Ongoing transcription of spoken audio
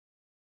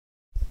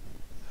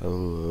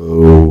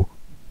Hello.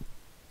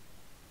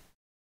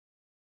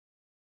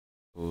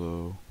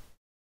 Hello.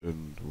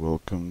 And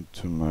welcome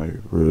to my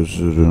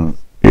Resident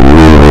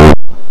Evil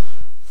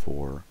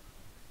 4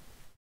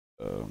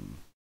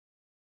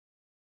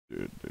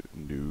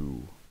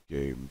 new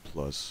game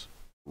plus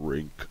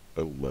rank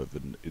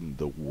 11 in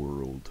the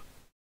world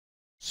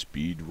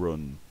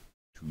speedrun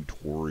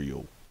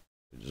tutorial.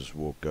 I just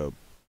woke up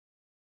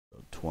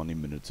about 20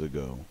 minutes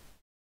ago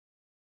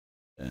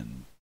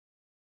and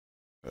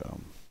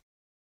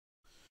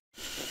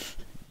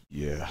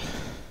yeah.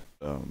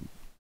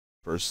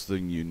 First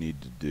thing you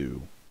need to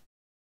do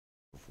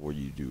before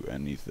you do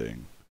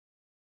anything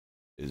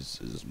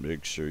is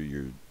make sure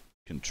your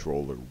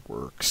controller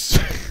works.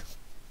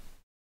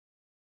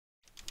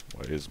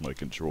 Why is my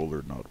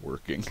controller not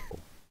working?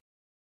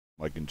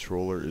 My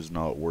controller is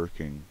not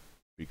working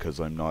because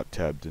I'm not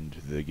tabbed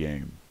into the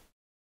game.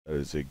 That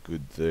is a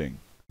good thing.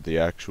 The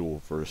actual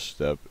first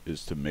step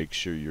is to make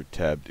sure you're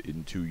tabbed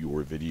into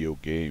your video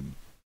game.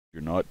 If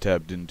you're not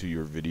tabbed into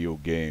your video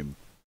game,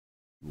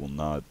 you will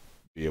not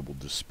be able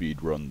to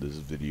speedrun this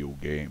video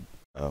game.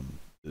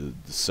 The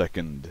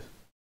second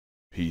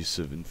piece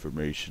of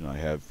information I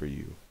have for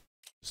you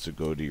is to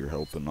go to your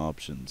help and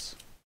options,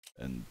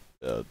 and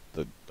the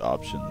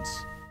options,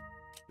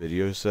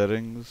 video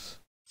settings,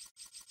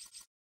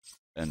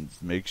 and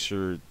make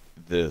sure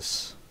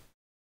this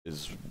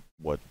is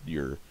what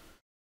your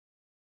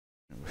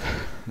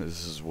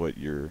this is what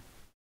your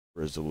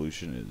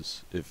resolution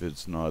is. If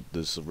it's not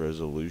this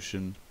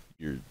resolution,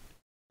 you're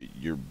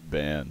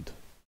banned.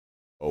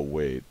 Oh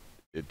wait,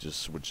 it just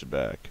switched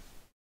back.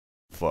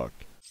 Fuck.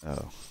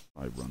 Oh,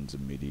 my run's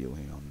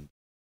immediately on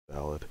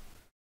valid.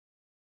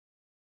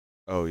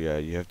 Oh yeah,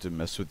 you have to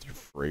mess with your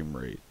frame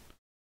rate.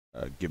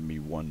 Give me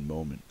one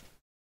moment.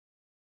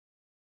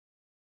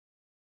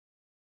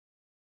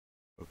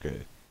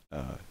 Okay,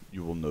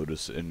 you will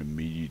notice an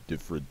immediate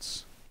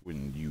difference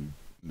when you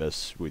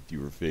mess with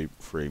your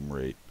frame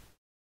rate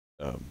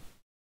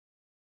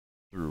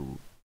through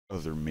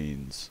other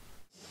means.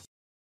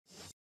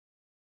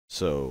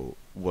 So,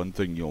 one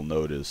thing you'll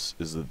notice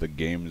is that the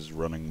game is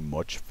running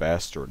much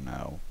faster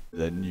now.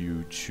 Then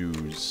you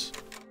choose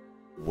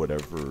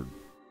whatever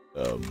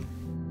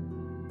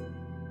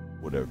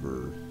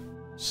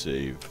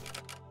save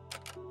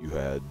you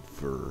had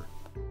for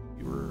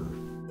your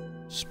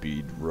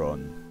speed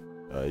run.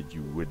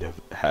 You would have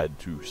had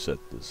to set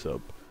this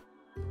up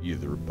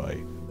either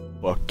by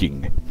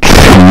fucking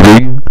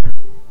cheating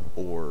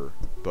or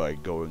by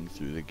going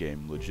through the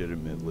game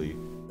legitimately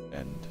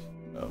and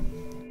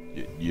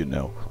you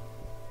know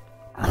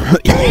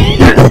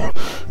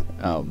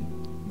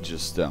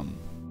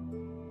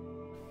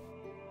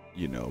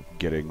you know,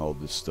 getting all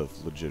this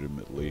stuff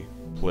legitimately,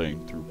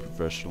 playing through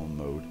professional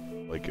mode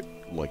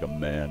like a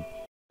man.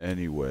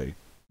 Anyway,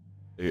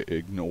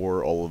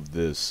 ignore all of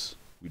this.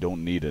 We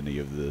don't need any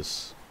of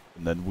this.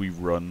 And then we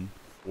run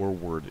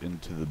forward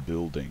into the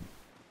building.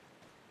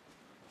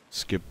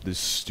 Skip this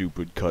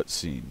stupid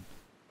cutscene.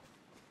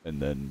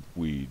 And then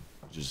we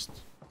just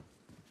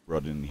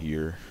run in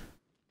here.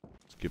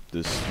 Skip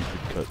this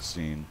stupid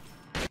cutscene.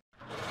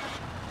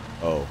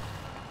 Oh.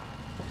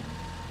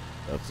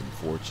 That's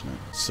unfortunate.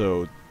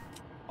 So,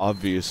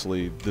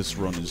 obviously, this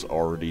run is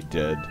already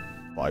dead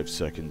 5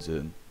 seconds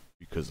in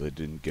because I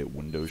didn't get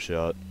window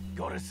shot.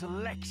 Got a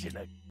selection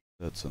of...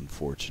 That's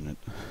unfortunate.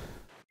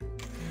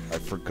 I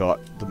forgot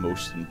the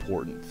most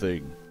important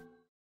thing.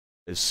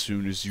 As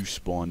soon as you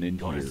spawn in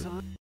here,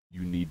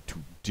 you need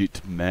to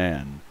dit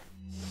man.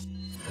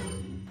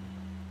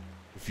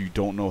 If you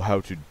don't know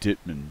how to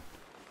ditman,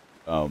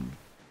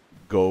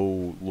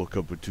 go look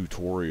up a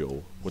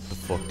tutorial. What the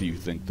fuck do you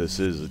think this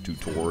is, a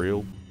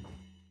tutorial?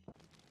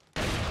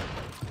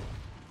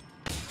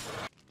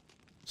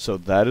 So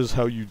that is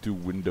how you do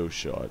window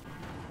shot.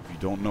 If you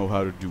don't know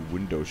how to do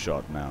window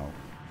shot now,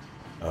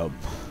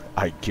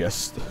 I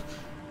guess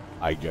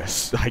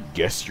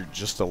you're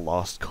just a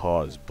lost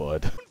cause,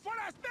 bud.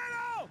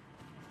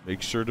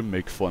 Make sure to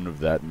make fun of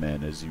that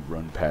man as you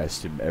run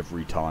past him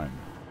every time.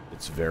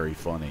 It's very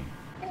funny.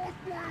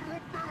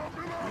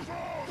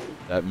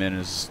 That man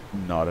is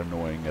not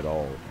annoying at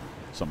all.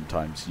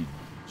 Sometimes he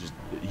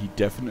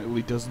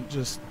definitely doesn't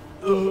just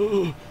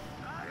out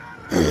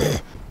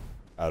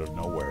of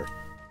nowhere.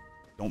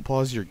 Don't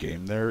pause your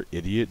game there,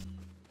 idiot.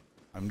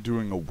 I'm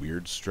doing a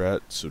weird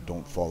strat, so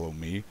don't follow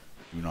me.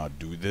 Do not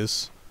do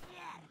this.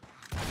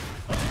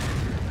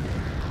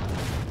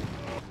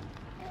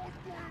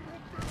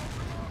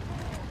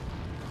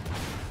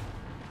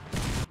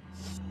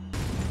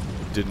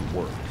 It didn't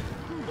work.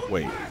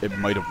 Wait, it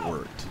might have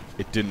worked.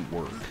 It didn't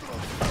work.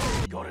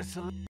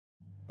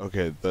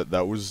 Okay,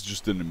 that was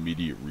just an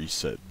immediate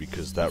reset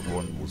because that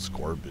run was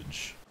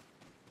garbage.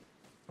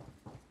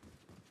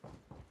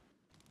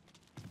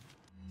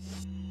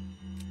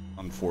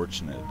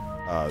 Unfortunate.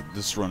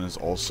 This run is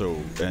also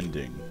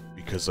ending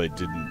because I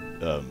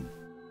didn't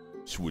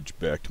switch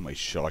back to my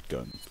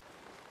shotgun.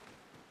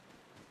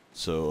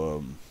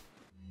 So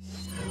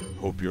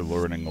hope you're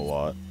learning a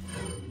lot,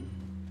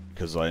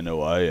 because I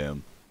know I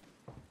am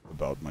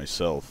about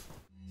myself.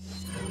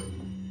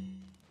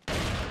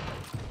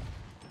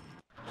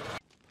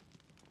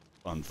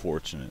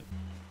 unfortunate.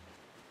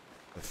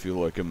 I feel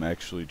like I'm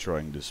actually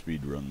trying to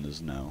speedrun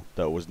this now.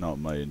 That was not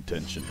my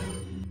intention.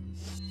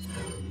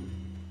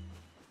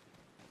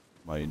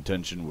 My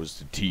intention was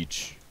to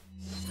teach.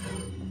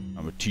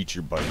 I'm a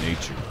teacher by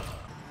nature.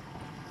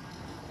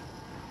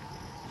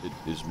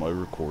 Is my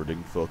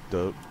recording fucked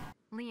up?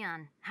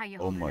 Leon, how you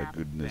Oh holding my up?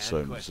 goodness,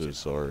 Bad I'm question. so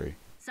sorry.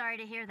 Sorry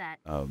to hear that.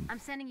 I'm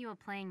sending you a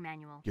playing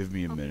manual. Give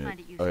me a Hope you minute. find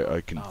it useful. I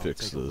can I'll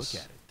fix take a look this.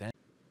 at it then.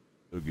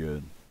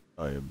 Again,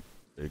 I am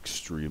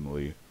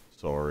extremely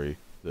sorry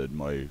that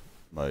my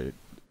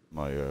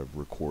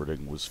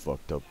recording was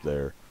fucked up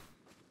there.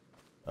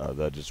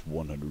 That is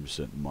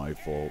 100% my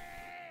fault.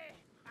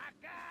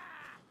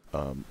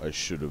 I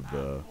should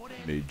have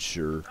made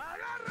sure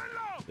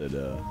that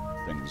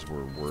things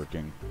were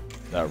working.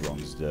 That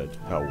run's dead.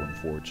 How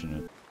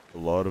unfortunate. A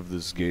lot of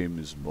this game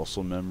is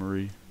muscle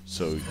memory,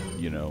 so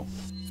you know,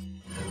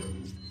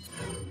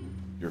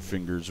 your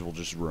fingers will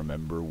just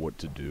remember what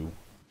to do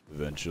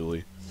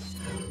eventually.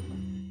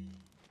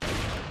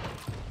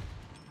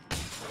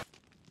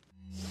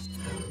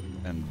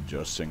 And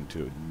adjusting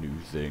to new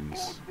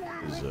things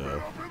is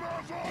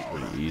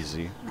pretty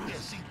easy.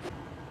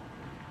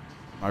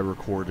 My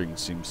recording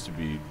seems to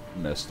be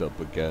messed up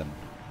again.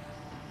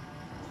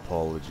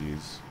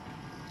 Apologies.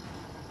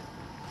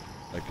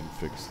 I can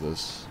fix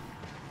this.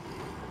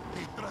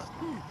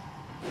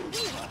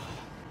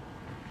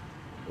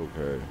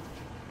 Okay.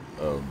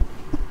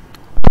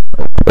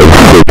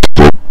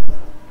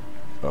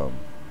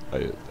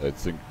 I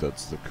think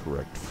that's the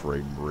correct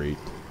frame rate.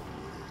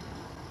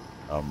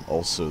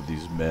 Also,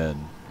 these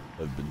men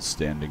have been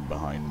standing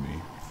behind me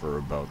for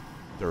about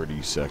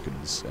 30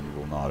 seconds and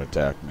will not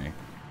attack me.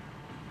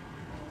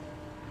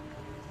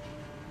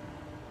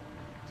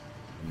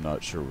 I'm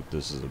not sure what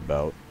this is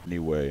about.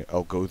 Anyway,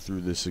 I'll go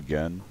through this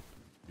again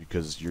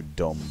because your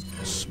dumb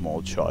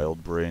small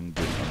child brain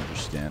didn't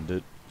understand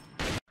it.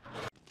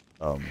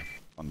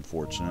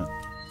 Unfortunate.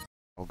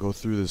 I'll go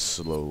through this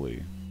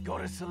slowly.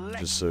 Gotta select.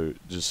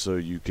 Just so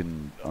you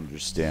can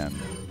understand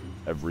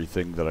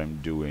everything that I'm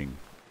doing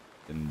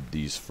in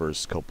these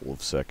first couple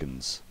of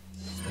seconds.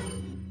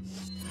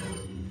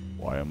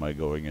 Why am I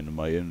going into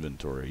my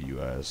inventory, you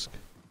ask?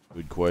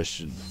 Good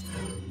question.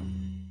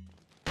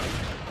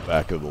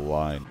 Back of the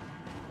line.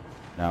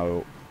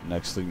 Now,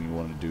 next thing you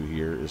want to do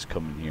here is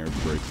come in here,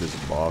 break this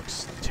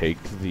box,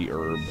 take the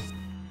herb.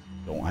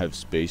 Don't have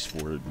space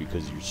for it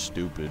because you're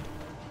stupid.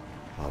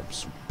 Oh, I'm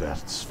so bad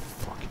at this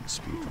fucking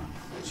speedrun.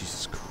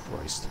 Jesus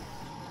Christ.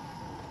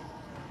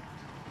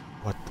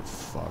 What the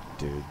fuck,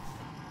 dude?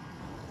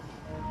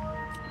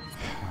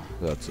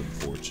 That's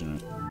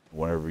unfortunate.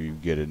 Whenever you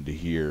get into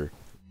here,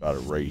 got it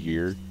right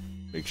here,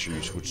 make sure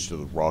you switch to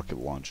the rocket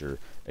launcher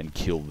and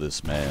kill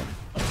this man.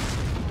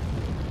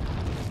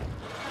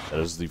 That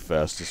is the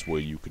fastest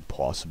way you could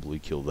possibly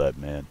kill that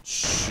man.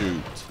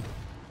 Shoot.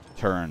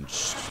 Turn.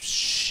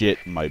 Shit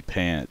in my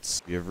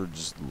pants. You ever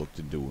just looked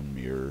into a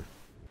mirror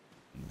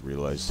and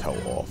realized how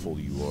awful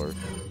you are?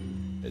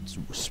 It's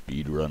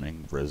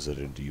speedrunning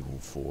Resident Evil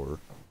 4.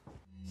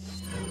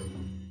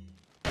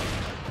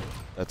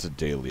 That's a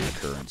daily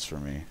occurrence for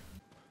me.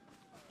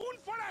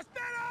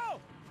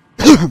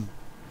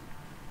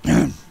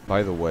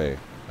 By the way,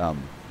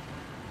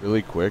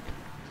 really quick.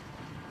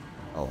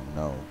 Oh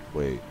no,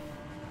 wait.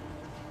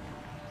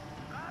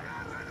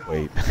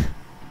 Wait.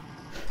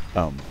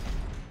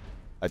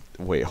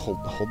 Wait,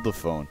 hold the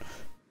phone.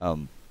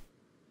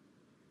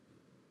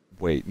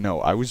 Wait,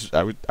 no, I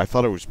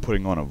thought I was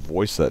putting on a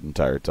voice that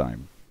entire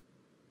time.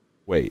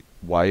 Wait,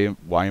 why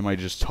am I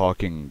just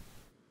talking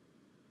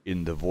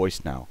in the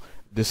voice now?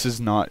 This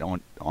is not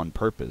on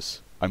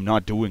purpose. I'm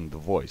not doing the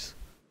voice.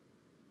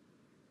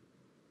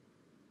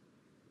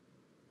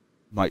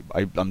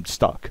 I'm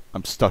stuck.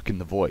 I'm stuck in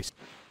the voice.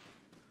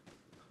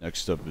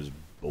 Next up is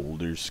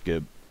boulder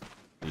skip.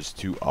 There's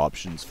two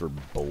options for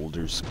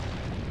boulder skip.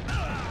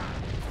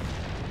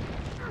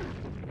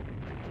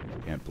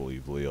 Can't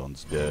believe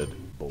Leon's dead.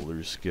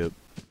 Boulder skip.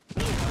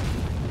 The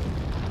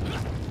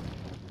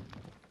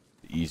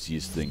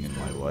easiest thing in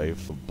my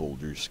life, a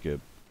boulder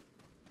skip.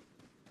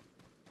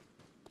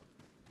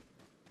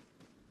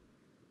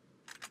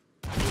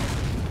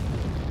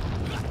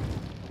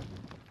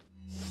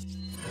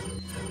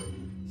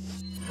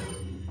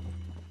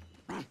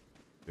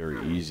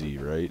 Very easy,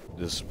 right?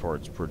 This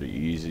part's pretty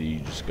easy. You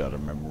just gotta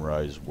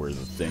memorize where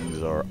the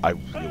things are. I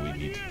really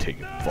need to take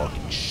a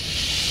fucking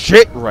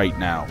shit right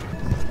now.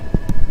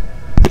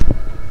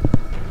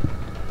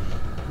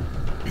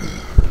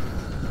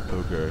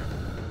 Okay,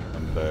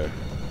 I'm back.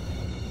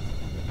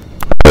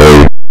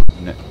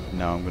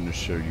 Now I'm gonna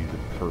show you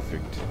the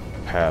perfect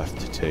path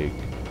to take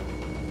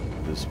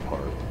this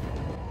part.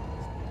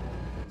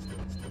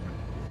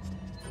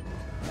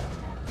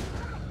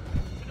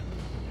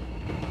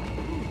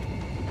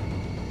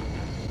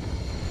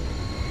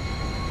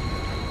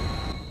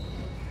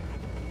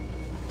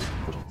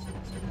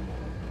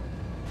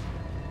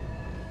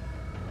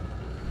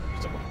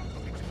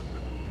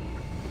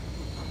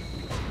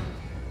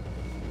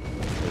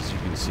 As you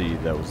can see,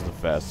 that was the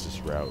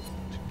fastest route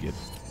to get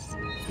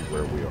to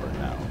where we are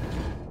now.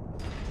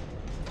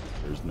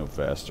 There's no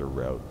faster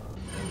route.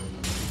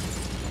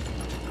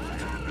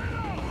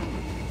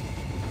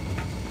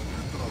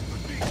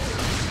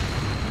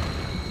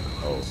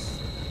 Oh,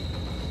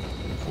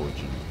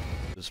 unfortunate.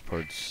 This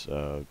part's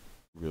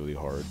really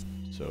hard,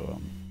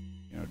 so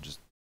you know, just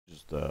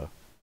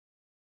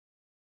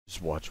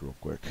watch real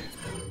quick.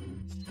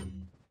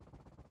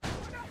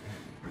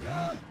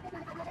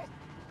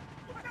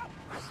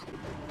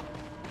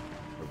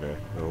 Okay,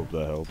 I hope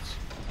that helps.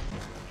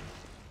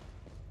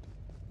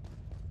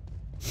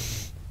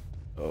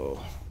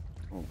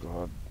 Oh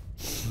God.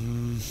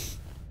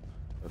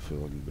 I feel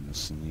like I'm gonna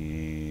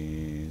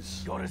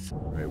sneeze.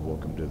 Alright,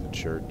 welcome to the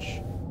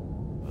church.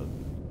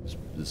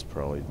 This is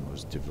probably the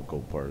most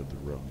difficult part of the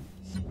run.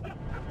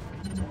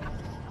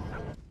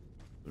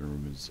 The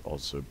room is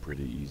also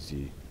pretty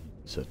easy.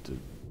 Just have to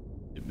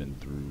get in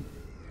through,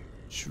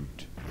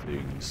 shoot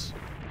things.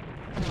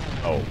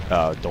 Oh,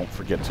 don't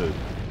forget to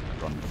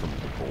run from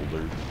the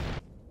boulder.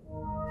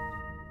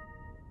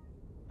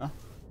 Huh?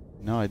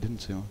 No, I didn't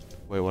see them.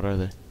 Wait, what are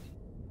they?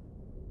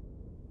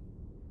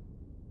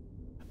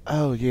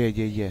 Oh,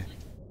 yeah.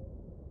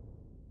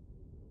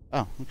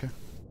 Oh, okay.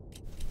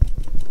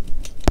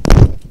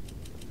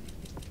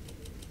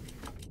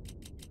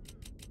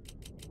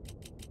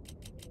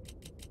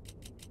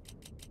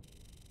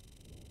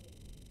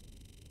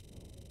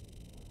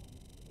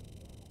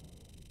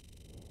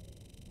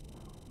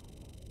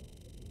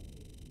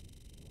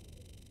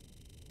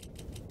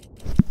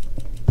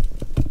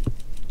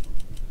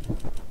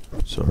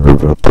 Sorry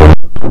about that.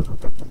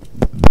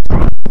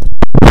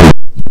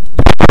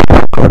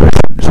 God, I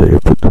shouldn't say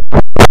it, but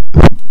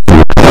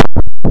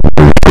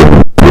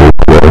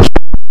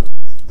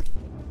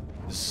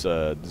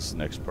this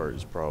next part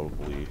is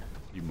probably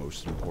the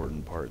most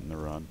important part in the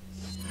run.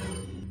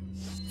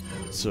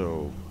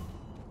 So,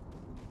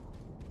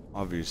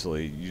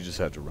 obviously, you just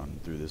have to run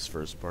through this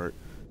first part.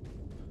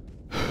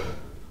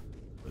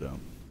 But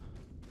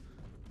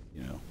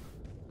you know,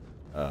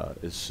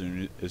 as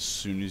soon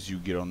as you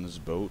get on this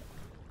boat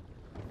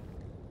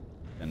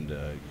and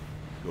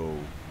go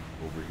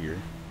over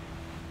here,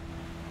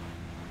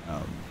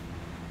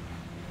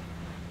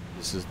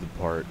 this is the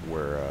part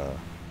where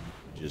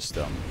just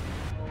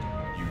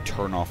you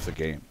turn off the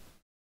game,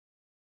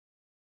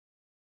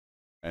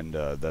 and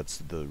that's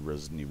the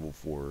Resident Evil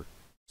 4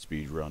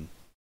 speed run.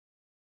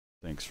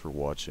 Thanks for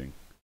watching.